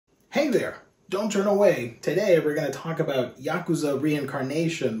Hey there! Don't turn away. Today we're going to talk about Yakuza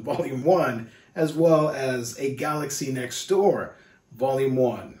Reincarnation Volume 1 as well as A Galaxy Next Door Volume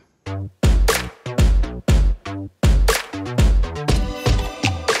 1.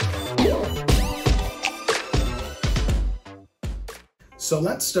 So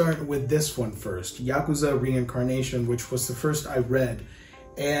let's start with this one first, Yakuza Reincarnation, which was the first I read.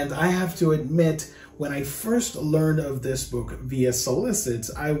 And I have to admit, when I first learned of this book via solicits,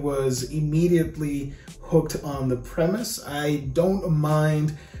 I was immediately hooked on the premise. I don't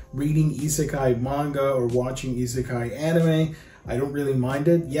mind reading isekai manga or watching isekai anime. I don't really mind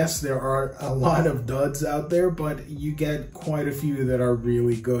it. Yes, there are a lot of duds out there, but you get quite a few that are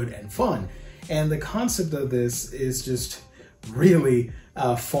really good and fun. And the concept of this is just really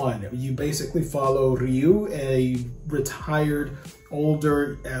fun. You basically follow Ryu, a retired,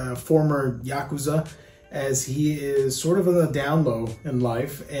 older, former Yakuza, as he is sort of on the down low in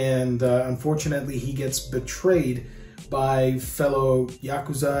life, and unfortunately he gets betrayed by fellow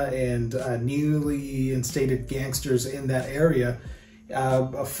Yakuza and newly instated gangsters in that area.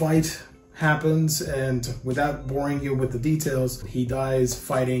 A fight happens, and without boring you with the details, he dies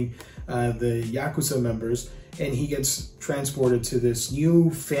fighting the Yakuza members, and he gets transported to this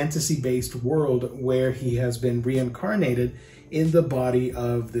new fantasy-based world where he has been reincarnated in the body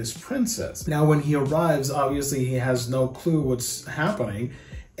of this princess. Now, when he arrives, obviously he has no clue what's happening,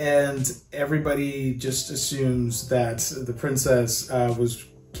 and everybody just assumes that the princess was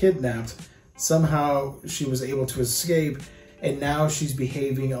kidnapped. Somehow she was able to escape, and now she's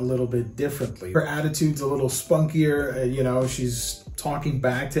behaving a little bit differently. Her attitude's a little spunkier, she's talking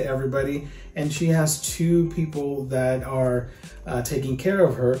back to everybody, and she has two people that are taking care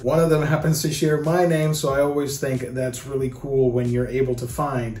of her. One of them happens to share my name, so I always think that's really cool when you're able to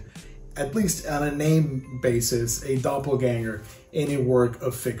find, at least on a name basis, a doppelganger in a work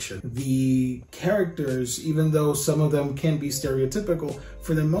of fiction. The characters, even though some of them can be stereotypical,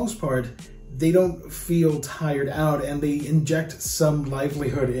 for the most part, they don't feel tired out, and they inject some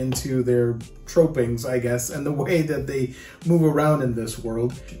livelihood into their tropings, I guess, and the way that they move around in this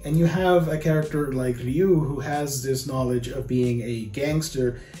world. And you have a character like Ryu who has this knowledge of being a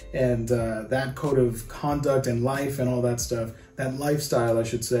gangster and that code of conduct and life and all that stuff, that lifestyle, I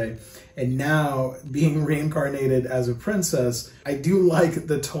should say. And now being reincarnated as a princess, I do like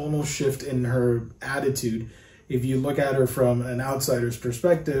the tonal shift in her attitude. If you look at her from an outsider's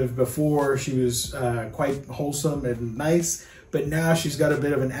perspective, before she was quite wholesome and nice, but now she's got a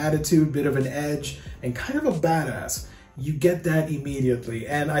bit of an attitude, bit of an edge, and kind of a badass. You get that immediately,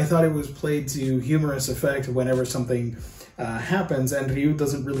 and I thought it was played to humorous effect whenever something happens, and Ryu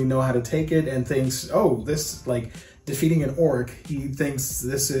doesn't really know how to take it and thinks, oh, this, like, defeating an orc, he thinks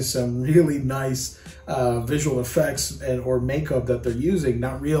this is some really nice visual effects or makeup that they're using,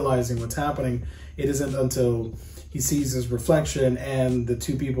 not realizing what's happening. It isn't until he sees his reflection and the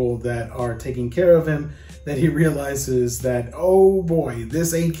two people that are taking care of him that he realizes that, oh boy,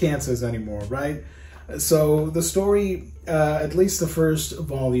 this ain't Kansas anymore, right? So the story, at least the first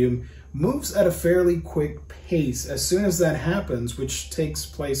volume, moves at a fairly quick pace. As soon as that happens, which takes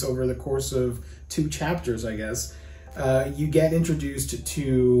place over the course of 2 chapters, I guess, you get introduced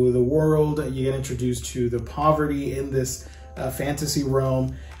to the world, you get introduced to the poverty in this fantasy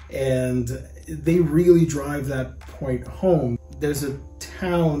realm, and they really drive that point home. There's a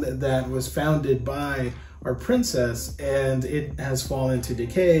town that was founded by our princess, and it has fallen to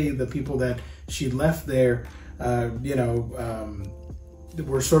decay. The people that she left there, were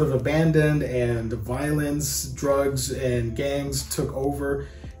sort of abandoned, and violence, drugs, and gangs took over,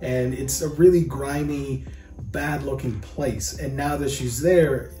 and it's a really grimy, bad-looking place. And now that she's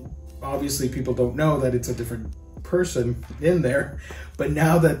there, obviously people don't know that it's a different person in there, but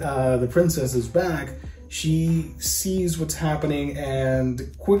now that the princess is back, she sees what's happening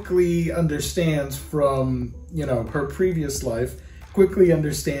and quickly understands from, her previous life, quickly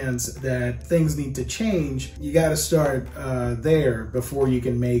understands that things need to change. You got to start there before you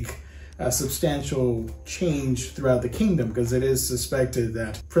can make a substantial change throughout the kingdom, because it is suspected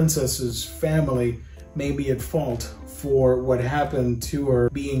that princess's family may be at fault for what happened to her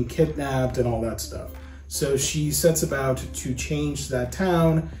being kidnapped and all that stuff. So she sets about to change that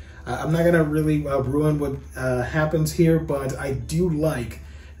town. I'm not gonna really ruin what happens here, but I do like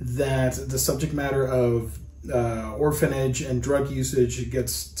that the subject matter of orphanage and drug usage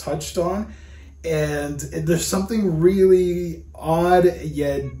gets touched on. And there's something really odd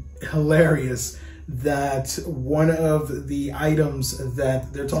yet hilarious that one of the items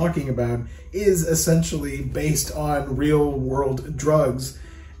that they're talking about is essentially based on real world drugs.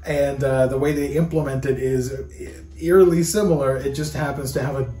 And the way they implement it is eerily similar. It just happens to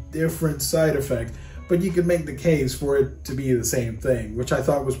have a different side effect. But you could make the case for it to be the same thing, which I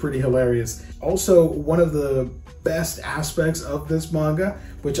thought was pretty hilarious. Also, one of the best aspects of this manga,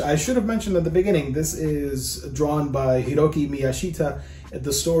 which I should have mentioned at the beginning, this is drawn by Hiroki Miyashita.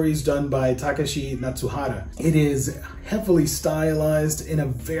 The story's done by Takashi Natsuhara. It is heavily stylized in a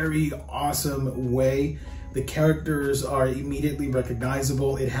very awesome way. The characters are immediately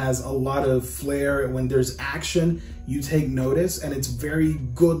recognizable. It has a lot of flair. When there's action, you take notice, and it's very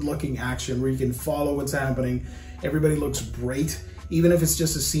good looking action where you can follow what's happening. Everybody looks great. Even if it's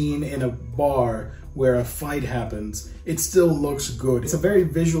just a scene in a bar where a fight happens, it still looks good. It's a very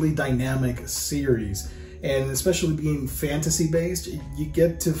visually dynamic series, and especially being fantasy based, you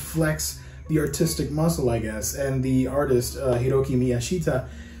get to flex the artistic muscle, I guess, and the artist, Hiroki Miyashita,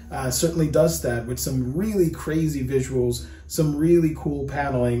 certainly does that with some really crazy visuals, some really cool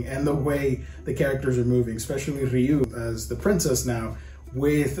paneling, and the way the characters are moving, especially Ryu as the princess now,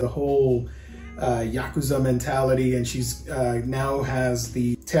 with the whole Yakuza mentality, and she's now has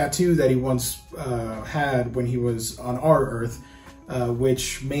the tattoo that he once had when he was on our Earth,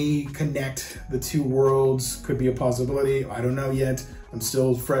 which may connect the two worlds, could be a possibility. I don't know yet. I'm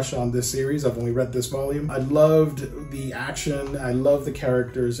still fresh on this series. I've only read this volume. I loved the action, I love the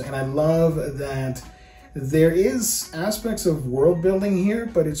characters, and I love that there is aspects of world building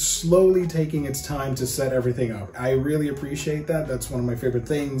here, but it's slowly taking its time to set everything up. I really appreciate that. That's one of my favorite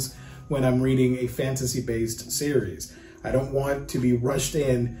things when I'm reading a fantasy-based series. I don't want to be rushed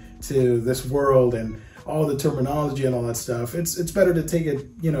in to this world and all the terminology and all that stuff. It's better to take it,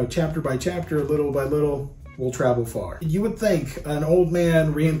 you know, chapter by chapter, little by little. Will travel far. You would think an old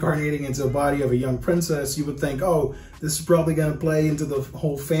man reincarnating into the body of a young princess, you would think, oh, this is probably going to play into the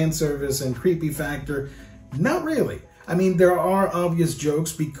whole fan service and creepy factor. Not really. I mean, there are obvious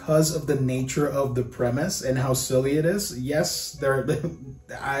jokes because of the nature of the premise and how silly it is. Yes,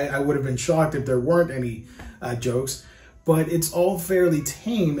 I would have been shocked if there weren't any jokes, but it's all fairly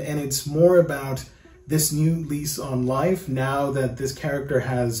tame, and it's more about this new lease on life now that this character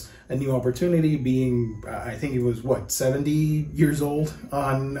has a new opportunity, being, I think he was, what, 70 years old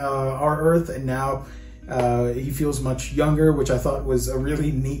on our Earth, and now he feels much younger, which I thought was a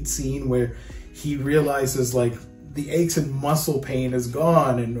really neat scene where he realizes, like, the aches and muscle pain is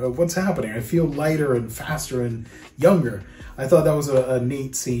gone, and what's happening? I feel lighter and faster and younger. I thought that was a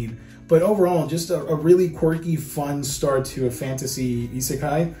neat scene. But overall, just a really quirky, fun start to a fantasy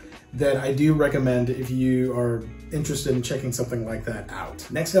isekai that I do recommend if you are interested in checking something like that out.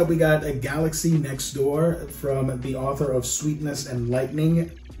 Next up, we got A Galaxy Next Door from the author of Sweetness and Lightning,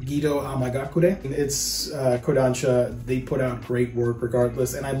 Guido Amagakure. It's Kodansha. They put out great work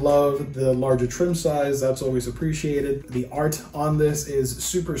regardless, and I love the larger trim size. That's always appreciated. The art on this is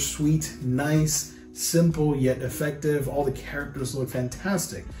super sweet, nice, simple, yet effective. All the characters look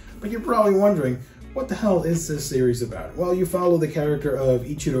fantastic. But you're probably wondering, what the hell is this series about? Well, you follow the character of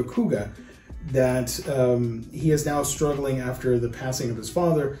Ichiro Kuga, that he is now struggling after the passing of his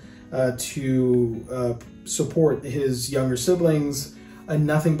father to support his younger siblings, and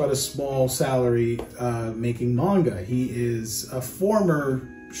nothing but a small salary making manga. He is a former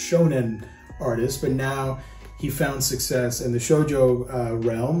shonen artist, but now he found success in the shoujo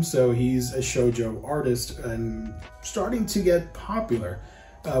realm, so he's a shoujo artist and starting to get popular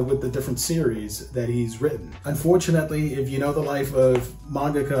with the different series that he's written. Unfortunately, if you know the life of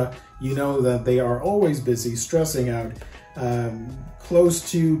mangaka, you know that they are always busy, stressing out,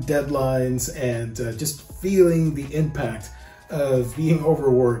 close to deadlines, and just feeling the impact of being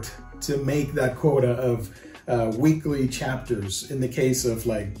overworked to make that quota of weekly chapters in the case of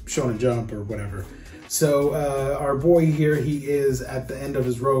like Shonen Jump or whatever. So our boy here, he is at the end of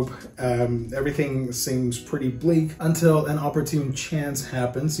his rope. Everything seems pretty bleak until an opportune chance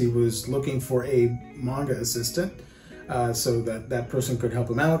happens. He was looking for a manga assistant so that person could help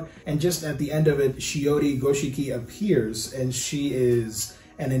him out. And just at the end of it, Shiori Goshiki appears, and she is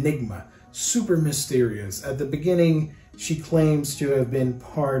an enigma, super mysterious. At the beginning, she claims to have been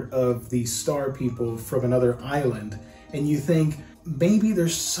part of the Star People from another island, and you think, maybe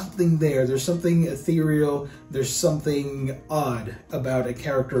there's something there, there's something ethereal, there's something odd about a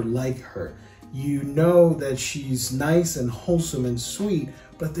character like her. You know that she's nice and wholesome and sweet,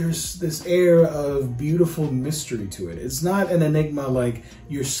 but there's this air of beautiful mystery to it. It's not an enigma like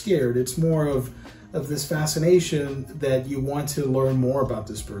you're scared, it's more of this fascination that you want to learn more about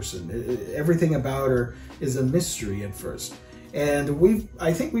this person. Everything about her is a mystery at first. And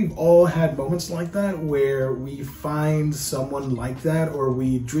I think we've all had moments like that where we find someone like that, or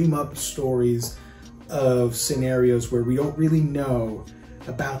we dream up stories of scenarios where we don't really know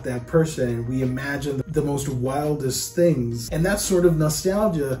about that person, and we imagine the most wildest things. And that sort of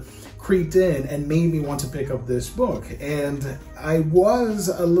nostalgia creeped in and made me want to pick up this book. And I was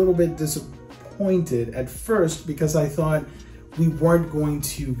a little bit disappointed at first because I thought we weren't going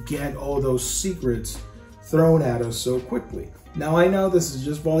to get all those secrets thrown at us so quickly. Now I know this is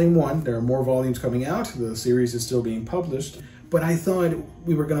just volume 1, there are more volumes coming out, the series is still being published, but I thought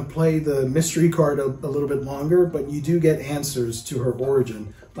we were going to play the mystery card a little bit longer, but you do get answers to her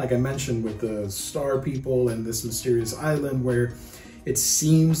origin, like I mentioned with the star people and this mysterious island where it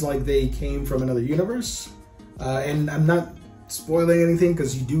seems like they came from another universe. And I'm not spoiling anything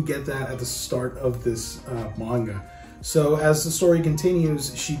because you do get that at the start of this manga. So as the story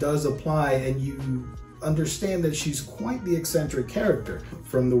continues, she does apply, and you understand that she's quite the eccentric character.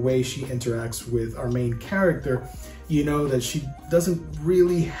 From the way she interacts with our main character, you know that she doesn't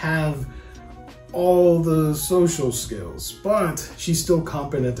really have all the social skills, but she's still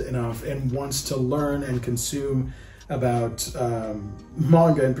competent enough and wants to learn and consume about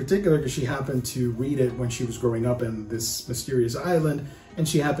manga in particular, because she happened to read it when she was growing up in this mysterious island, and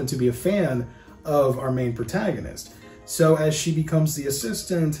she happened to be a fan of our main protagonist. So as she becomes the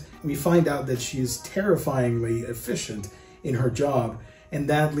assistant, we find out that she is terrifyingly efficient in her job, and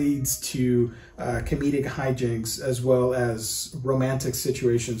that leads to comedic hijinks as well as romantic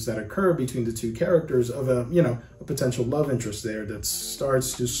situations that occur between the two characters of a potential love interest there that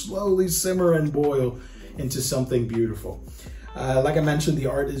starts to slowly simmer and boil into something beautiful. Like I mentioned, the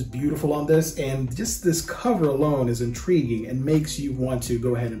art is beautiful on this, and just this cover alone is intriguing and makes you want to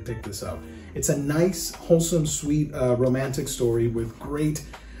go ahead and pick this up. It's a nice, wholesome, sweet, romantic story with great,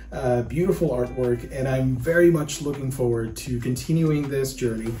 beautiful artwork, and I'm very much looking forward to continuing this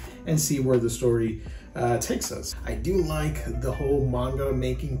journey and see where the story takes us. I do like the whole manga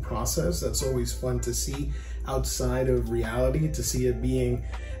making process. That's always fun to see outside of reality. To see it being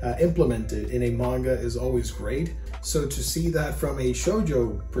implemented in a manga is always great. So to see that from a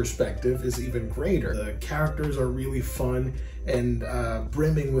shoujo perspective is even greater. The characters are really fun and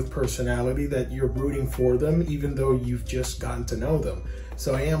brimming with personality that you're rooting for them even though you've just gotten to know them.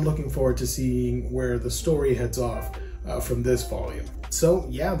 So I am looking forward to seeing where the story heads off from this volume. So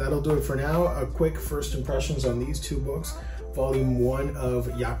yeah, that'll do it for now. A quick first impressions on these two books. Volume 1 of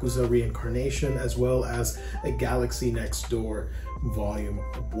Yakuza Reincarnation, as well as A Galaxy Next Door, Volume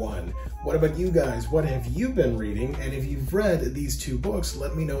 1. What about you guys? What have you been reading? And if you've read these two books,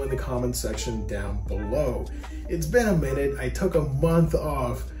 let me know in the comment section down below. It's been a minute. I took a month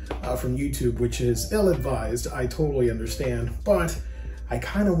off from YouTube, which is ill-advised. I totally understand, but I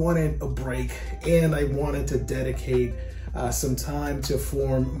kind of wanted a break, and I wanted to dedicate some time to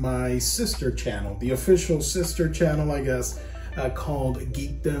form my sister channel, the official sister channel, I guess, called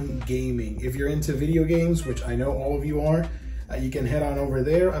Geekdom Gaming. If you're into video games, which I know all of you are, you can head on over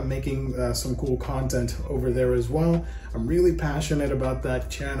there. I'm making some cool content over there as well. I'm really passionate about that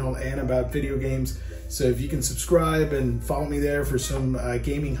channel and about video games. So if you can subscribe and follow me there for some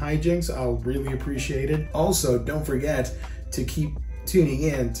gaming hijinks, I'll really appreciate it. Also, don't forget to keep tuning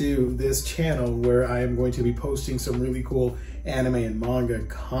in to this channel where I am going to be posting some really cool anime and manga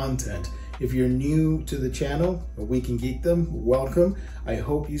content. If you're new to the channel, We Can Geek Them, welcome. I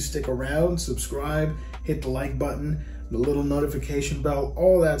hope you stick around, subscribe, hit the like button, the little notification bell,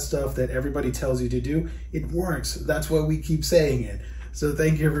 all that stuff that everybody tells you to do. It works. That's why we keep saying it. So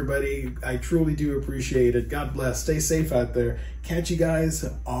thank you, everybody. I truly do appreciate it. God bless. Stay safe out there. Catch you guys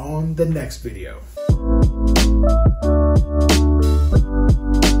on the next video.